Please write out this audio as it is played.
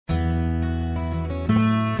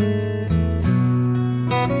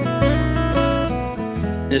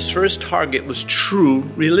His first target was true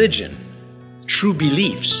religion, true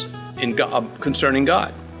beliefs in God, concerning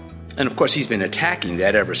God. And of course, he's been attacking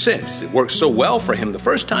that ever since. It worked so well for him the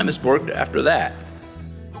first time, it's worked after that.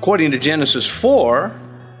 According to Genesis 4,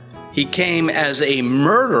 he came as a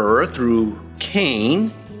murderer through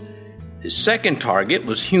Cain. His second target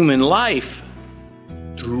was human life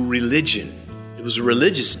through religion. It was a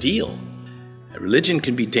religious deal. Religion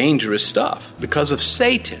can be dangerous stuff because of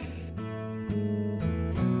Satan.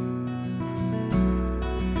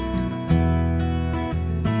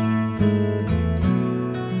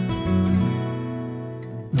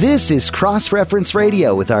 This is Cross-Reference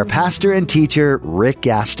Radio with our pastor and teacher, Rick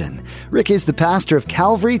Gaston. Rick is the pastor of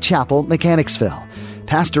Calvary Chapel, Mechanicsville.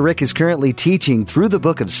 Pastor Rick is currently teaching through the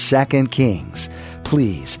book of 2 Kings.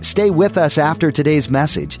 Please stay with us after today's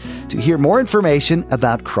message to hear more information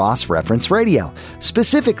about Cross-Reference Radio,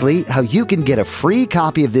 specifically how you can get a free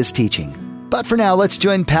copy of this teaching. But for now, let's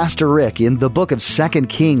join Pastor Rick in the book of 2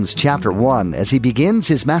 Kings chapter 1 as he begins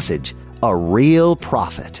his message, A Real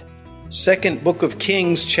Prophet. Second book of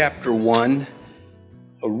Kings, chapter 1,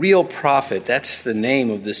 A Real Prophet. That's the name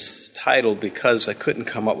of this title because I couldn't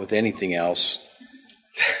come up with anything else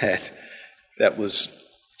that was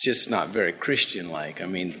just not very Christian-like. I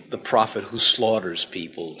mean, the prophet who slaughters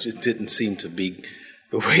people just didn't seem to be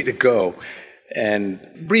the way to go.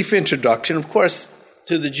 And brief introduction, of course,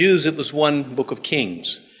 to the Jews it was one book of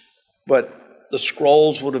Kings, but the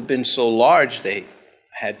scrolls would have been so large they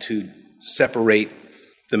had to separate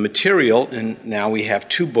the material, and now we have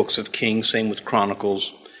two books of Kings, same with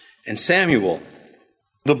Chronicles and Samuel.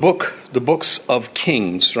 The books of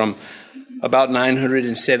Kings, from about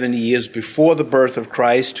 970 years before the birth of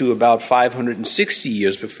Christ to about 560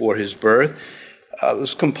 years before his birth,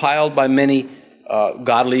 was compiled by many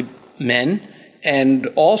godly men, and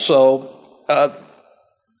also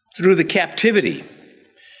through the captivity.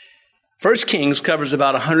 First Kings covers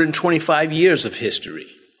about 125 years of history.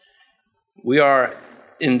 We are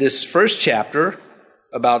in this first chapter,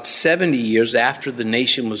 about 70 years after the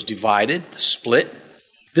nation was divided, split.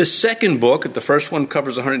 This second book, the first one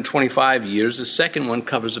covers 125 years, the second one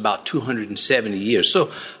covers about 270 years.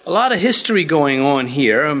 So a lot of history going on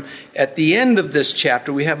here. At the end of this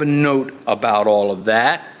chapter, we have a note about all of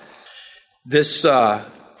that. This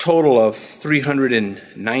total of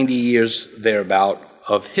 390 years thereabout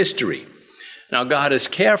of history. Now, God is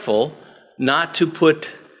careful not to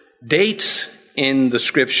put dates in the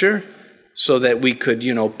scripture so that we could,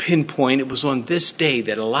 pinpoint it was on this day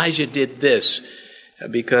that Elijah did this,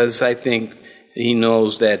 because I think he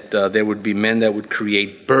knows that there would be men that would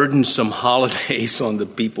create burdensome holidays on the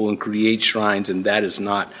people and create shrines, and that is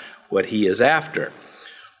not what he is after.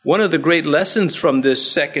 One of the great lessons from this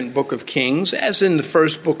second book of Kings, as in the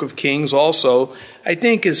first book of Kings also, I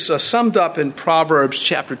think is summed up in Proverbs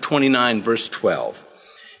chapter 29, verse 12.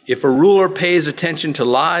 If a ruler pays attention to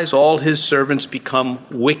lies, all his servants become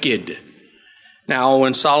wicked. Now,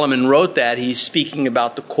 when Solomon wrote that, he's speaking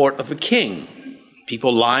about the court of a king.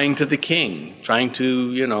 People lying to the king, trying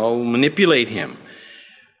to, manipulate him.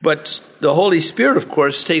 But the Holy Spirit, of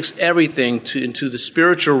course, takes everything into the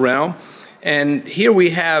spiritual realm. And here we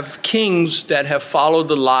have kings that have followed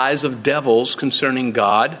the lies of devils concerning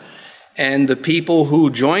God, and the people who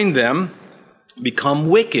join them become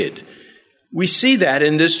wicked. We see that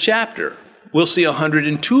in this chapter. We'll see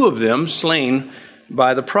 102 of them slain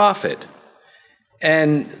by the prophet.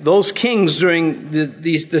 And those kings during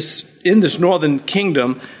in this northern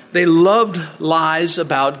kingdom, they loved lies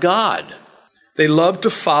about God. They loved to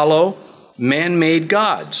follow man-made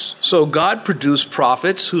gods. So God produced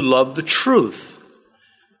prophets who loved the truth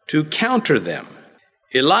to counter them.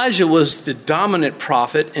 Elijah was the dominant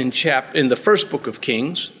prophet in the first book of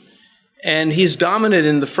Kings, and he's dominant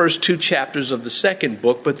in the first two chapters of the second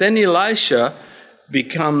book, but then Elisha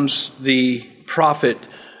becomes the prophet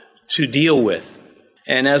to deal with.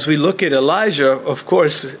 And as we look at Elijah, of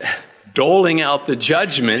course, doling out the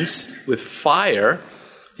judgments with fire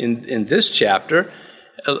in this chapter,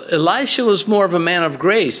 Elisha was more of a man of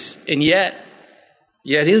grace, and yet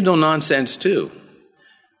he was no nonsense too.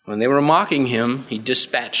 When they were mocking him, he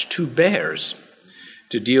dispatched 2 bears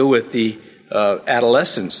to deal with the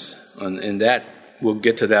adolescents, and that we'll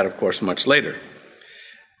get to that, of course, much later.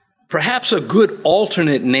 Perhaps a good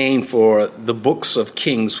alternate name for the books of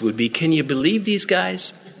Kings would be, can you believe these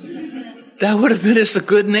guys? That would have been a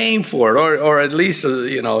good name for it, or at least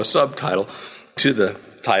a subtitle to the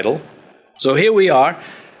title. So here we are,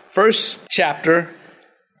 first chapter,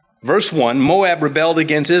 verse 1, Moab rebelled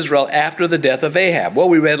against Israel after the death of Ahab. Well,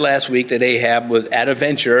 we read last week that Ahab was at a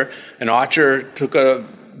venture. An archer took a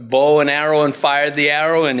bow and arrow and fired the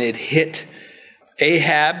arrow, and it hit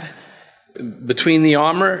Ahab between the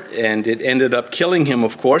armor, and it ended up killing him,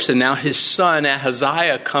 of course, and now his son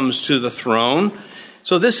Ahaziah comes to the throne.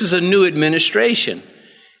 So this is a new administration.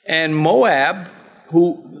 And Moab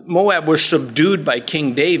was subdued by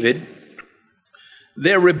King David.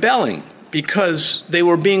 They're rebelling because they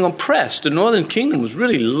were being oppressed. The northern kingdom was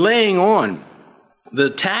really laying on the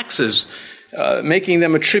taxes, making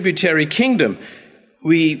them a tributary kingdom.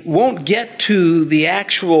 We won't get to the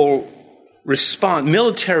actual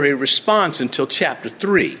military response until chapter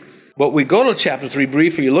 3. But we go to chapter 3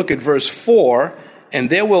 briefly, you look at verse 4, and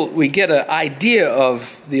there we get an idea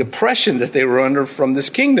of the oppression that they were under from this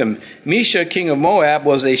kingdom. Mesha, king of Moab,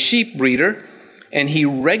 was a sheep breeder, and he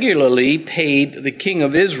regularly paid the king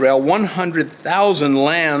of Israel 100,000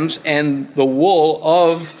 lambs and the wool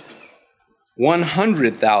of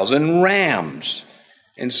 100,000 rams.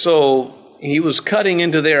 And so he was cutting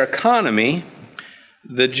into their economy.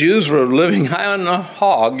 The Jews were living high on the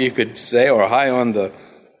hog, you could say, or high on the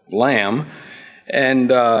lamb. And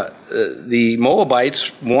the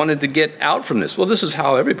Moabites wanted to get out from this. Well, this is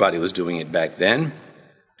how everybody was doing it back then.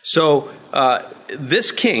 So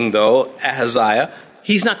this king, though, Ahaziah,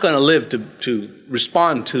 he's not going to live to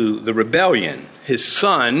respond to the rebellion. His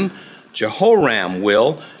son, Jehoram,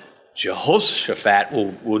 will. Jehoshaphat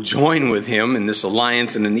will join with him in this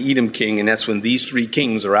alliance and an Edom king, and that's when these three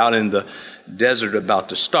kings are out in the desert about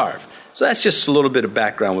to starve. So that's just a little bit of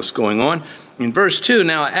background what's going on. In verse 2,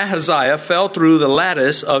 now Ahaziah fell through the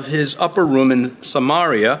lattice of his upper room in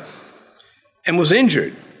Samaria and was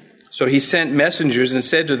injured. So he sent messengers and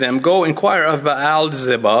said to them, "Go inquire of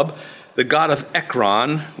Baal-zebub, the god of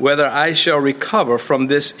Ekron, whether I shall recover from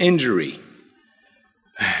this injury."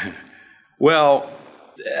 Well,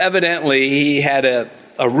 evidently he had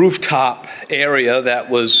a rooftop area that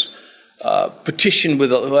was petitioned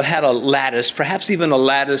had a lattice, perhaps even a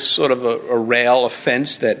lattice, sort of a rail, a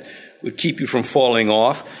fence that would keep you from falling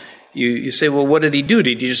off. You say, well, what did he do?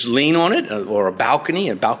 Did he just lean on it, or a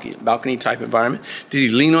balcony type environment? Did he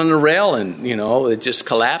lean on the rail and it just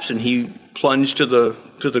collapsed and he plunged to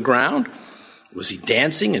the ground? Was he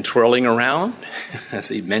dancing and twirling around? I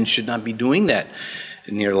say men should not be doing that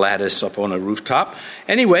near lattice up on a rooftop.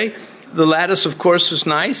 Anyway, the lattice, of course, is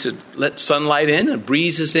nice. It lets sunlight in, it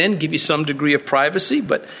breezes in, give you some degree of privacy.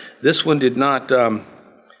 But this one did not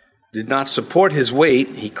support his weight.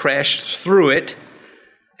 He crashed through it,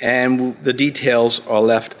 and the details are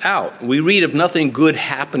left out. We read of nothing good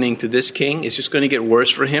happening to this king. It's just going to get worse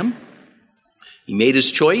for him. He made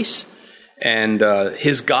his choice, and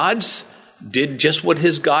his gods did just what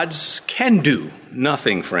his gods can do.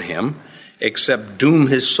 Nothing for him except doom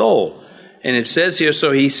his soul. And it says here, so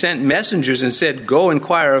he sent messengers and said, "Go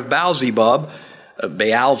inquire of Baal-zebub,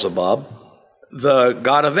 the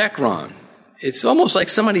god of Ekron." It's almost like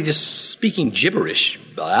somebody just speaking gibberish,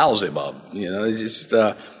 Baal-zebub.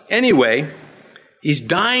 Anyway, he's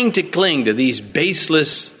dying to cling to these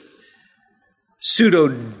baseless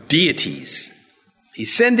pseudo-deities.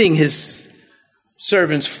 He's sending his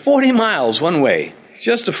servants 40 miles one way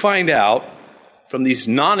just to find out from these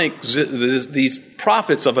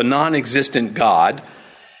prophets of a non-existent God,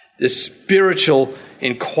 this spiritual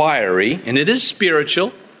inquiry, and it is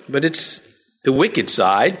spiritual, but it's the wicked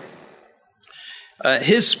side.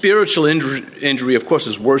 His spiritual injury, of course,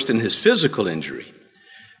 is worse than his physical injury.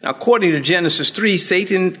 Now, according to Genesis 3,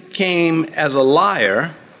 Satan came as a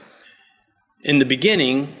liar in the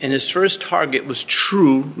beginning, and his first target was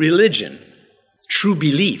true religion, true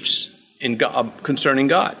beliefs in God, concerning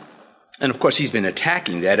God. And, of course, he's been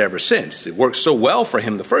attacking that ever since. It worked so well for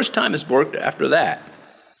him the first time, it's worked after that.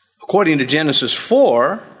 According to Genesis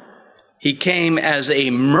 4, he came as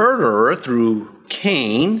a murderer through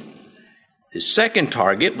Cain. His second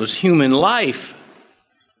target was human life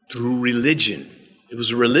through religion. It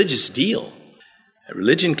was a religious deal.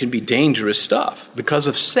 Religion can be dangerous stuff because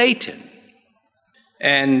of Satan.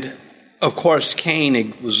 And, of course,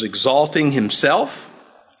 Cain was exalting himself,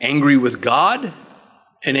 angry with God,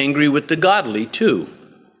 and angry with the godly, too.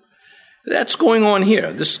 That's going on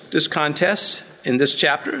here, this contest in this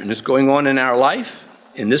chapter, and it's going on in our life,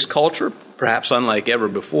 in this culture, perhaps unlike ever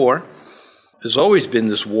before. There's always been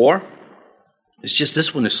this war. It's just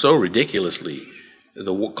this one is so ridiculously,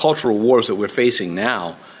 the cultural wars that we're facing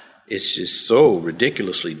now, it's just so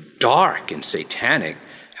ridiculously dark and satanic.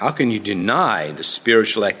 How can you deny the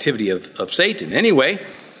spiritual activity of Satan? Anyway,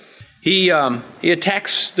 he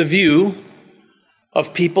attacks the view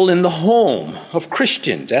of people in the home, of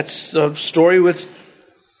Christians. That's the story with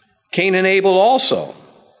Cain and Abel also.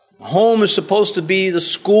 Home is supposed to be the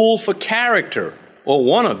school for character. Well,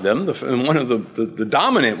 one of them, one of the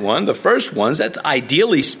dominant one, the first ones, that's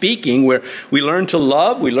ideally speaking, where we learn to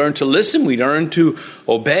love, we learn to listen, we learn to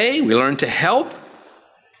obey, we learn to help.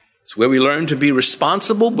 It's where we learn to be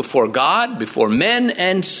responsible before God, before men,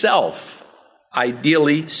 and self,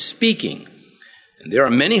 ideally speaking. And there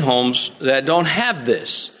are many homes that don't have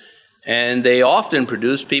this, and they often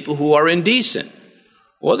produce people who are indecent.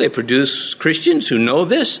 Or they produce Christians who know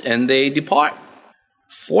this, and they depart.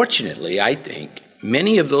 Fortunately, I think,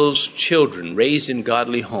 many of those children raised in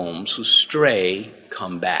godly homes who stray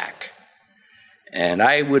come back. And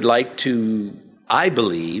I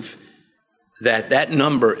believe that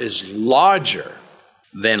number is larger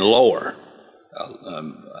than lower.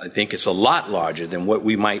 I think it's a lot larger than what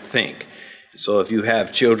we might think. So if you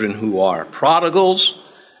have children who are prodigals,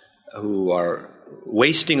 who are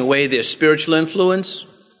wasting away their spiritual influence,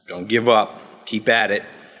 don't give up. Keep at it.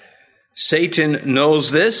 Satan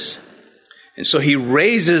knows this, and so he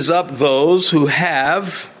raises up those who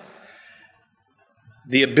have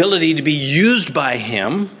the ability to be used by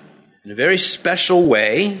him in a very special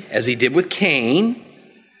way, as he did with Cain.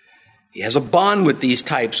 He has a bond with these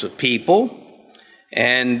types of people,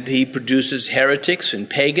 and he produces heretics and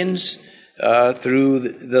pagans through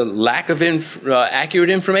the lack of accurate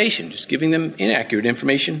information, just giving them inaccurate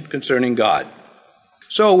information concerning God.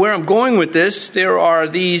 So where I'm going with this, there are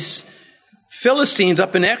these Philistines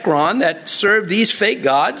up in Ekron that serve these fake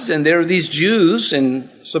gods, and there are these Jews in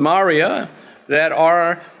Samaria that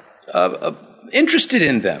are interested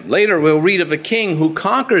in them. Later we'll read of a king who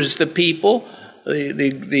conquers the people,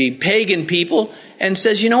 the pagan people, and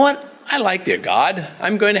says, you know what? I like their God.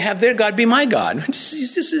 I'm going to have their God be my God. This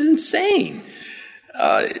is insane.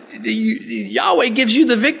 Yahweh gives you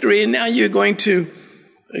the victory, and now you're going to,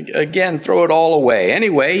 again, throw it all away.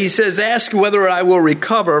 Anyway, he says, ask whether I will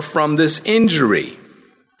recover from this injury.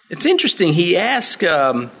 It's interesting. He asks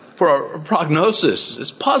for a prognosis.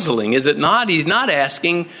 It's puzzling, is it not? He's not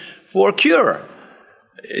asking for a cure.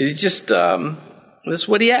 It's just, this is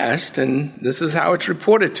what he asked, and this is how it's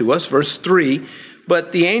reported to us. Verse 3,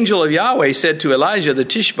 but the angel of Yahweh said to Elijah the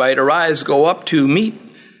Tishbite, arise, go up to meet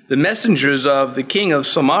the messengers of the king of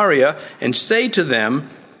Samaria, and say to them,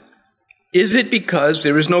 is it because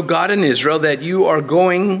there is no God in Israel that you are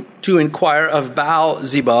going to inquire of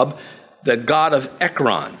Baal-zebub, the god of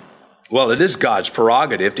Ekron? Well, it is God's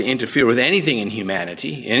prerogative to interfere with anything in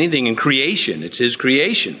humanity, anything in creation. It's his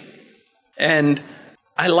creation. And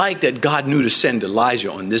I like that God knew to send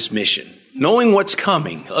Elijah on this mission. Knowing what's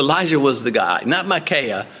coming, Elijah was the guy, not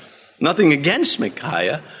Micaiah. Nothing against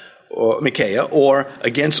Micaiah or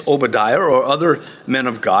against Obadiah or other men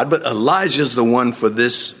of God, but Elijah's the one for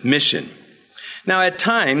this mission. Now, at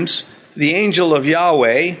times, the angel of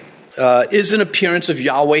Yahweh is an appearance of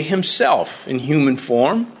Yahweh himself in human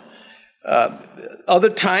form. Other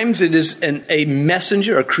times, it is a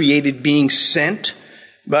messenger, a created being sent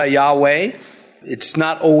by Yahweh. It's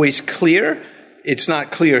not always clear. It's not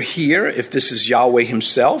clear here if this is Yahweh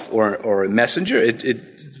himself or a messenger. It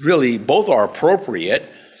really, both are appropriate.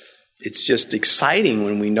 It's just exciting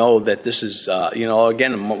when we know that this is,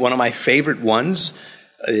 again, one of my favorite ones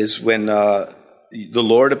is when the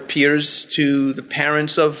Lord appears to the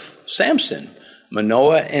parents of Samson,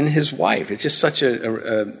 Manoah and his wife. It's just such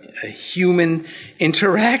a human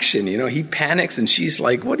interaction. He panics and she's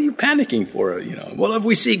like, what are you panicking for? Well, if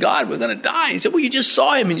we see God, we're going to die. He said, well, you just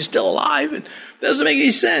saw him and you're still alive. And it doesn't make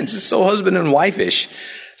any sense. It's so husband and wife-ish.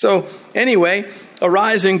 So anyway,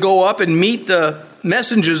 arise and go up and meet the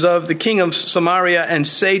messengers of the king of Samaria and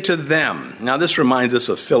say to them. Now this reminds us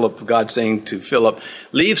of Philip, God saying to Philip,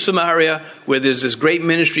 leave Samaria where there's this great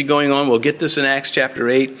ministry going on. We'll get this in Acts chapter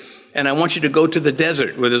 8. And I want you to go to the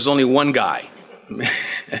desert where there's only one guy.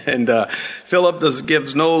 And Philip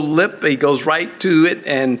gives no lip. He goes right to it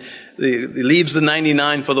and he leaves the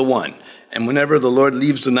 99 for the one. And whenever the Lord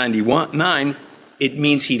leaves the 99, it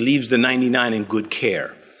means he leaves the 99 in good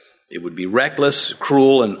care. It would be reckless,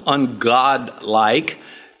 cruel, and ungodlike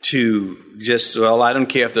to just, I don't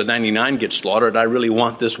care if the 99 gets slaughtered. I really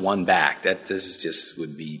want this one back. This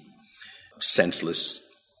would be senseless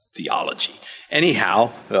theology.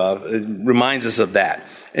 Anyhow, it reminds us of that.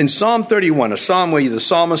 In Psalm 31, a psalm where the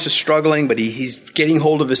psalmist is struggling, but he's getting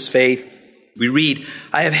hold of his faith, we read,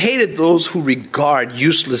 I have hated those who regard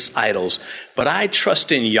useless idols, but I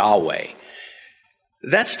trust in Yahweh.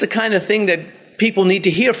 That's the kind of thing that people need to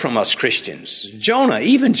hear from us Christians.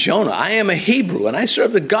 Even Jonah, I am a Hebrew, and I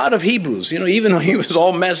serve the God of Hebrews. Even though he was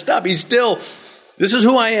all messed up, this is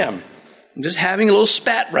who I am. I'm just having a little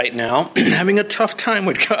spat right now, having a tough time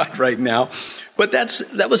with God right now. But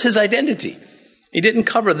that was his identity. He didn't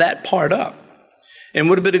cover that part up. And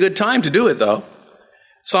would have been a good time to do it, though.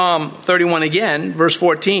 Psalm 31 again, verse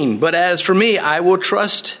 14. But as for me, I will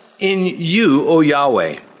trust in you, O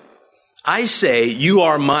Yahweh. I say, you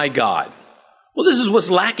are my God. Well, this is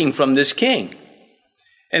what's lacking from this king.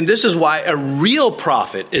 And this is why a real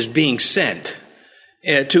prophet is being sent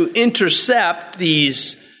to intercept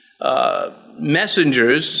these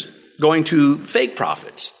messengers going to fake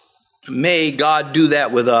prophets. May God do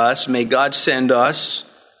that with us. May God send us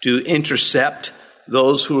to intercept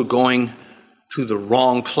those who are going to the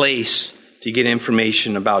wrong place to get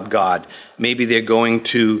information about God. Maybe they're going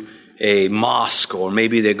to a mosque, or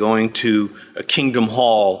maybe they're going to a kingdom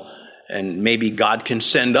hall, and maybe God can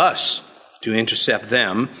send us to intercept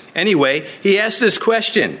them. Anyway, he asks this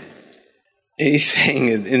question. He's saying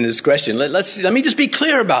in this question, let me just be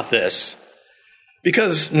clear about this.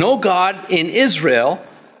 Because no God in Israel,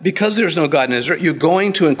 because there's no God in Israel, you're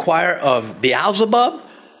going to inquire of Beelzebub,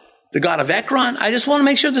 the god of Ekron? I just want to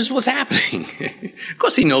make sure this is what's happening. Of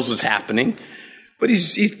course he knows what's happening, but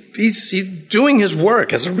he's doing his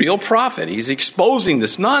work as a real prophet. He's exposing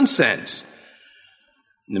this nonsense.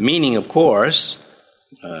 The meaning, of course,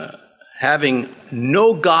 having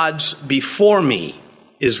no gods before me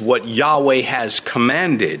is what Yahweh has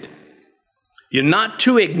commanded. You're not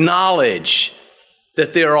to acknowledge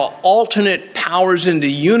that there are alternate powers in the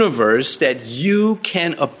universe that you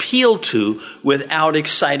can appeal to without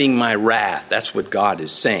exciting my wrath. That's what God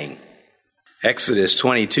is saying. Exodus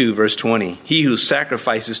 22, verse 20. He who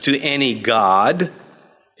sacrifices to any god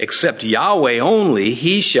except Yahweh only,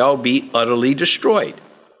 he shall be utterly destroyed.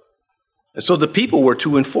 And so the people were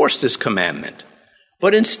to enforce this commandment.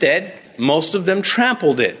 But instead, most of them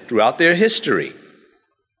trampled it throughout their history.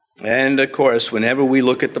 And of course, whenever we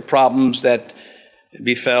look at the problems that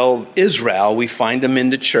befell Israel, we find them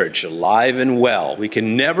in the church, alive and well. We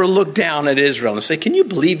can never look down at Israel and say, can you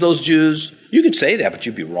believe those Jews? You can say that, but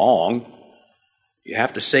you'd be wrong. You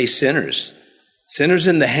have to say sinners. Sinners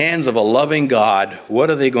in the hands of a loving God, what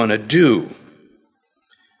are they going to do?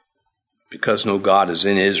 Because no God is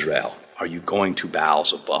in Israel. Are you going to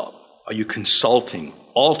Beelzebub? Are you consulting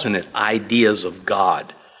alternate ideas of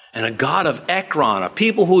God? And a god of Ekron, a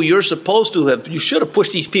people who you should have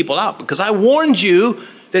pushed these people out, because I warned you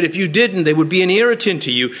that if you didn't, they would be an irritant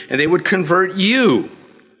to you and they would convert you.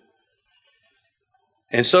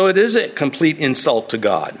 And so it is a complete insult to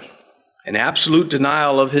God, an absolute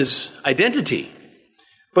denial of his identity.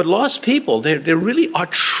 But lost people, they really are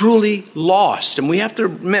truly lost. And we have to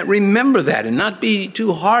remember that and not be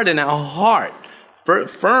too hard in our heart,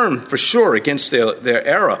 firm for sure against their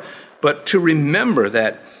error, but to remember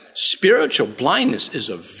that spiritual blindness is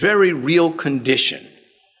a very real condition.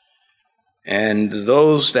 And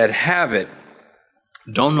those that have it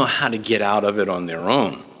don't know how to get out of it on their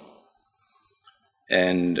own.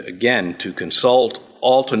 And again, to consult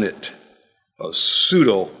alternate or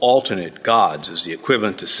pseudo-alternate gods is the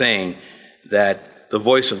equivalent to saying that the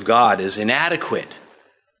voice of God is inadequate,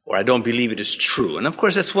 or I don't believe it is true. And of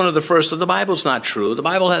course, that's one of the first. The Bible's not true. The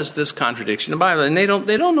Bible has this contradiction. The Bible, and they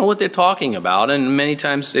don't know what they're talking about, and many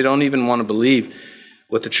times they don't even want to believe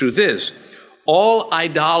what the truth is. All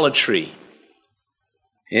idolatry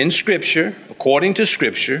in Scripture, according to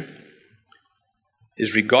Scripture,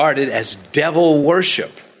 is regarded as devil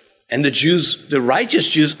worship. And the righteous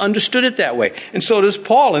Jews understood it that way. And so does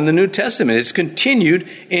Paul in the New Testament. It's continued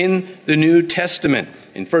in the New Testament.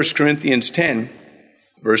 In 1 Corinthians 10,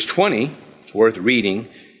 verse 20, it's worth reading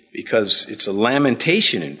because it's a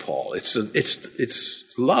lamentation in Paul. It's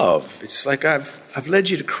love. It's like, I've led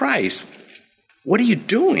you to Christ. What are you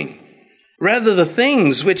doing? Rather, the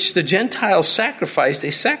things which the Gentiles sacrifice, they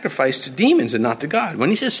sacrifice to demons and not to God. When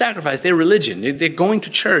he says sacrifice, they're religion. They're going to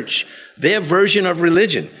church, their version of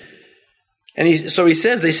religion. And so he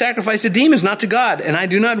says, they sacrifice to demons, not to God. And I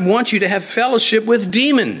do not want you to have fellowship with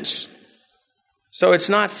demons. So it's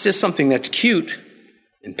not just something that's cute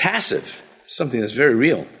and passive. It's something that's very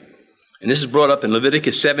real. And this is brought up in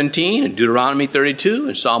Leviticus 17 and Deuteronomy 32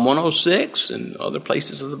 and Psalm 106 and other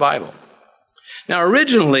places of the Bible. Now,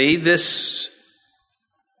 originally, this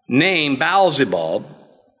name, Beelzebub,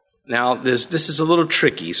 now this is a little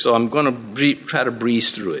tricky, so I'm going to try to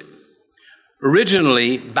breeze through it.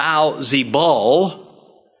 Originally, Baal-zebul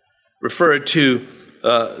referred to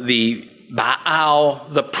the Baal,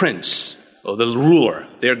 the prince, or the ruler,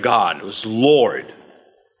 their god. It was Lord.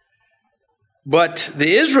 But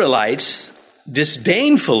the Israelites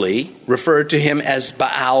disdainfully referred to him as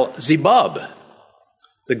Baal-zebub,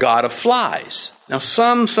 the god of flies. Now,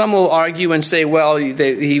 some will argue and say, well,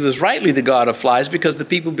 he was rightly the god of flies because the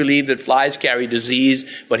people believed that flies carry disease,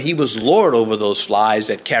 but he was Lord over those flies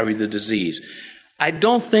that carried the disease. I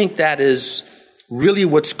don't think that is really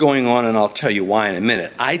what's going on, and I'll tell you why in a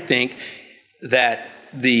minute. I think that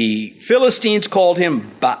the Philistines called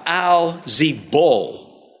him Baal-zebul.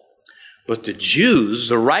 But the Jews,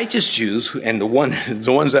 the righteous Jews, and the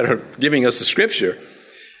ones that are giving us the scripture,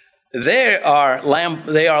 they are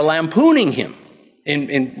lampooning him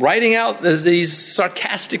in writing out these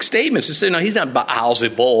sarcastic statements. They say, no, he's not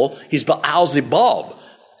Baal-zebul, he's Baal-zebub.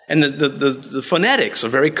 And the phonetics are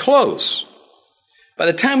very close. By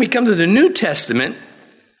the time we come to the New Testament,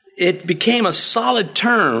 it became a solid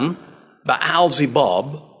term,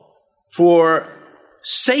 Baal-zebub, for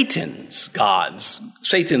Satan's gods,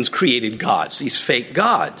 Satan's created gods, these fake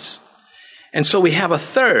gods. And so we have a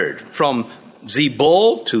third, from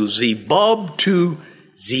Zebul to Zebub to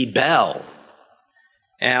Zebel.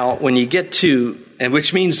 Now, when you get to, and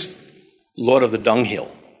which means Lord of the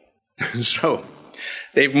dunghill. So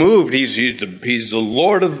they've moved. He's the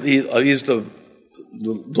Lord of he's the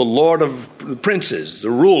Lord of princes, the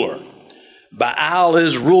ruler. Baal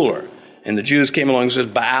is ruler, and the Jews came along and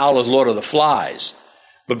said Baal is Lord of the flies.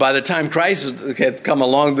 But by the time Christ had come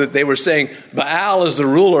along, they were saying Baal is the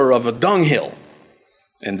ruler of a dunghill.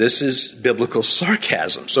 And this is biblical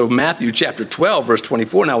sarcasm. So Matthew chapter 12, verse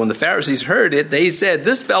 24, now when the Pharisees heard it, they said,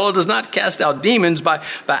 this fellow does not cast out demons by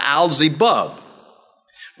Baal-zebub.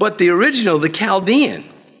 But the original, the Chaldean,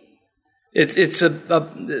 it's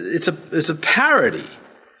a parody.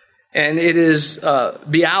 And it is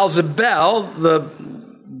Beelzebul, the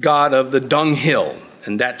god of the dunghill.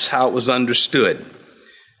 And that's how it was understood.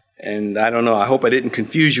 And I don't know, I hope I didn't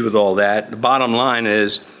confuse you with all that. The bottom line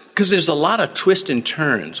is, because there's a lot of twists and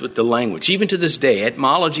turns with the language. Even to this day,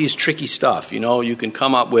 etymology is tricky stuff. You know, you can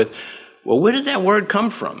come up with, well, where did that word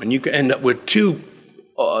come from? And you can end up with two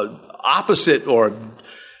opposite or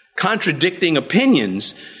contradicting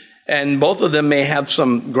opinions, and both of them may have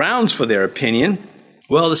some grounds for their opinion.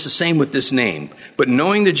 Well, it's the same with this name. But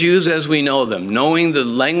knowing the Jews as we know them, knowing the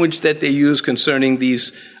language that they use concerning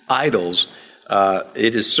these idols,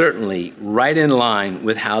 it is certainly right in line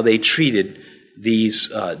with how they treated these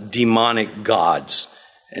demonic gods.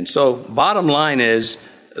 And so, bottom line is,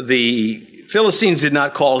 the Philistines did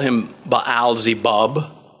not call him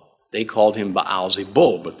Baal-zebub. They called him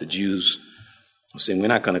Baal-zebul. But the Jews were saying, we're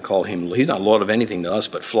not going to call him, he's not Lord of anything to us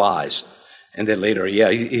but flies. And then later,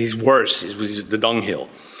 he's worse. He's the dunghill.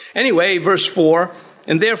 Anyway, verse 4,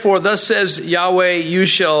 and therefore thus says Yahweh, you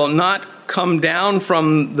shall not come down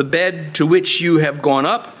from the bed to which you have gone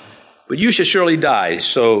up, but you shall surely die.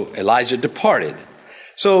 So Elijah departed.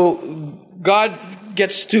 So God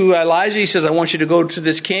gets to Elijah. He says, I want you to go to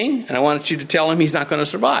this king, and I want you to tell him he's not going to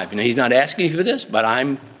survive. You know, he's not asking you for this, but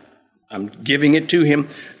I'm giving it to him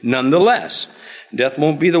nonetheless. Death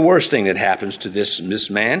won't be the worst thing that happens to this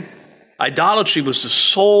man. Idolatry was the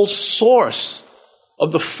sole source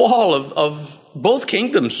of the fall of both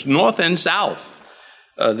kingdoms, north and south.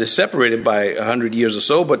 They're separated by 100 years or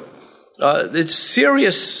so, but it's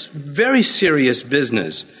serious, very serious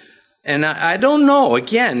business. And I don't know,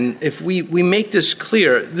 again, if we make this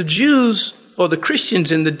clear, the Jews or the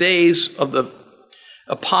Christians in the days of the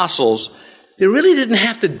apostles, they really didn't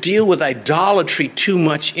have to deal with idolatry too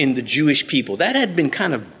much in the Jewish people. That had been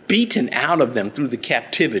kind of beaten out of them through the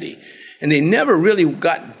captivity. And they never really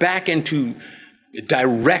got back into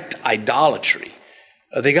direct idolatry.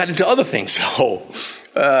 They got into other things, though.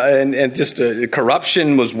 And just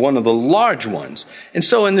corruption was one of the large ones. And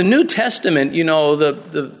so in the New Testament, you know,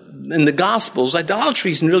 in the Gospels,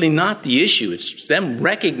 idolatry is really not the issue. It's them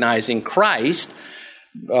recognizing Christ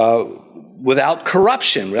without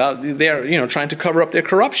corruption. They're, trying to cover up their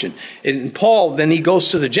corruption. And Paul, then he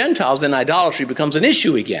goes to the Gentiles, then idolatry becomes an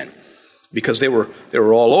issue again because they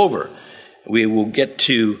were all over. We will get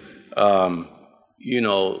to,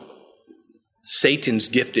 Satan's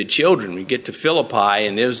gifted children. We get to Philippi,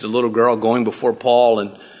 and there's the little girl going before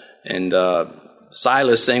Paul and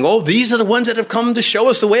Silas saying, oh, these are the ones that have come to show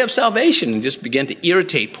us the way of salvation, and just began to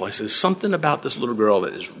irritate Paul. He says, something about this little girl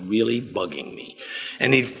that is really bugging me.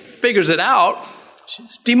 And he figures it out.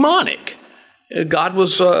 It's demonic. God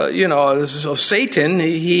was, Satan,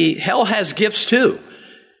 hell has gifts too.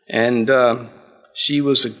 And she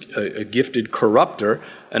was a gifted corrupter,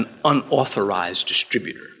 an unauthorized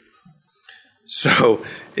distributor. So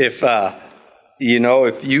if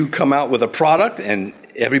you come out with a product and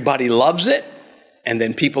everybody loves it, and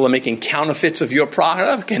then people are making counterfeits of your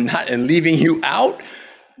product and leaving you out,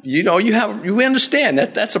 you understand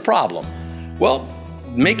that's a problem. Well,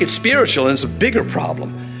 make it spiritual, and it's a bigger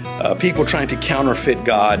problem. People trying to counterfeit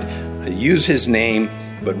God, use His name,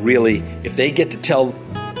 but really, if they get to tell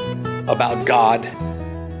about God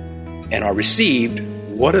and are received,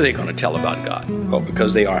 what are they going to tell about God? Well,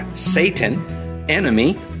 because they are Satan,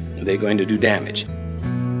 enemy, they're going to do damage.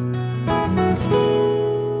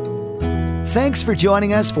 Thanks for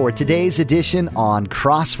joining us for today's edition on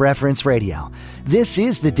Cross-Reference Radio. This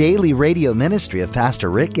is the daily radio ministry of Pastor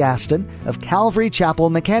Rick Gaston of Calvary Chapel,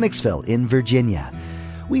 Mechanicsville in Virginia.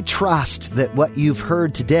 We trust that what you've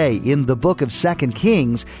heard today in the book of 2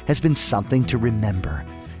 Kings has been something to remember.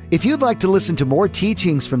 If you'd like to listen to more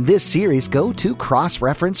teachings from this series, go to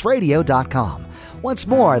crossreferenceradio.com. Once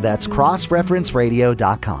more, that's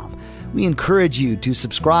crossreferenceradio.com. We encourage you to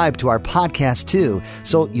subscribe to our podcast too,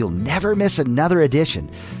 so you'll never miss another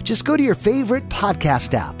edition. Just go to your favorite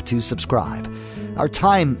podcast app to subscribe. Our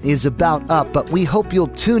time is about up, but we hope you'll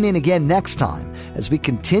tune in again next time as we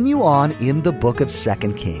continue on in the book of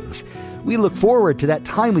 2 Kings. We look forward to that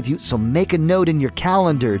time with you, so make a note in your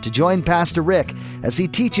calendar to join Pastor Rick as he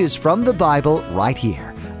teaches from the Bible right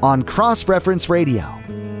here on Cross Reference Radio.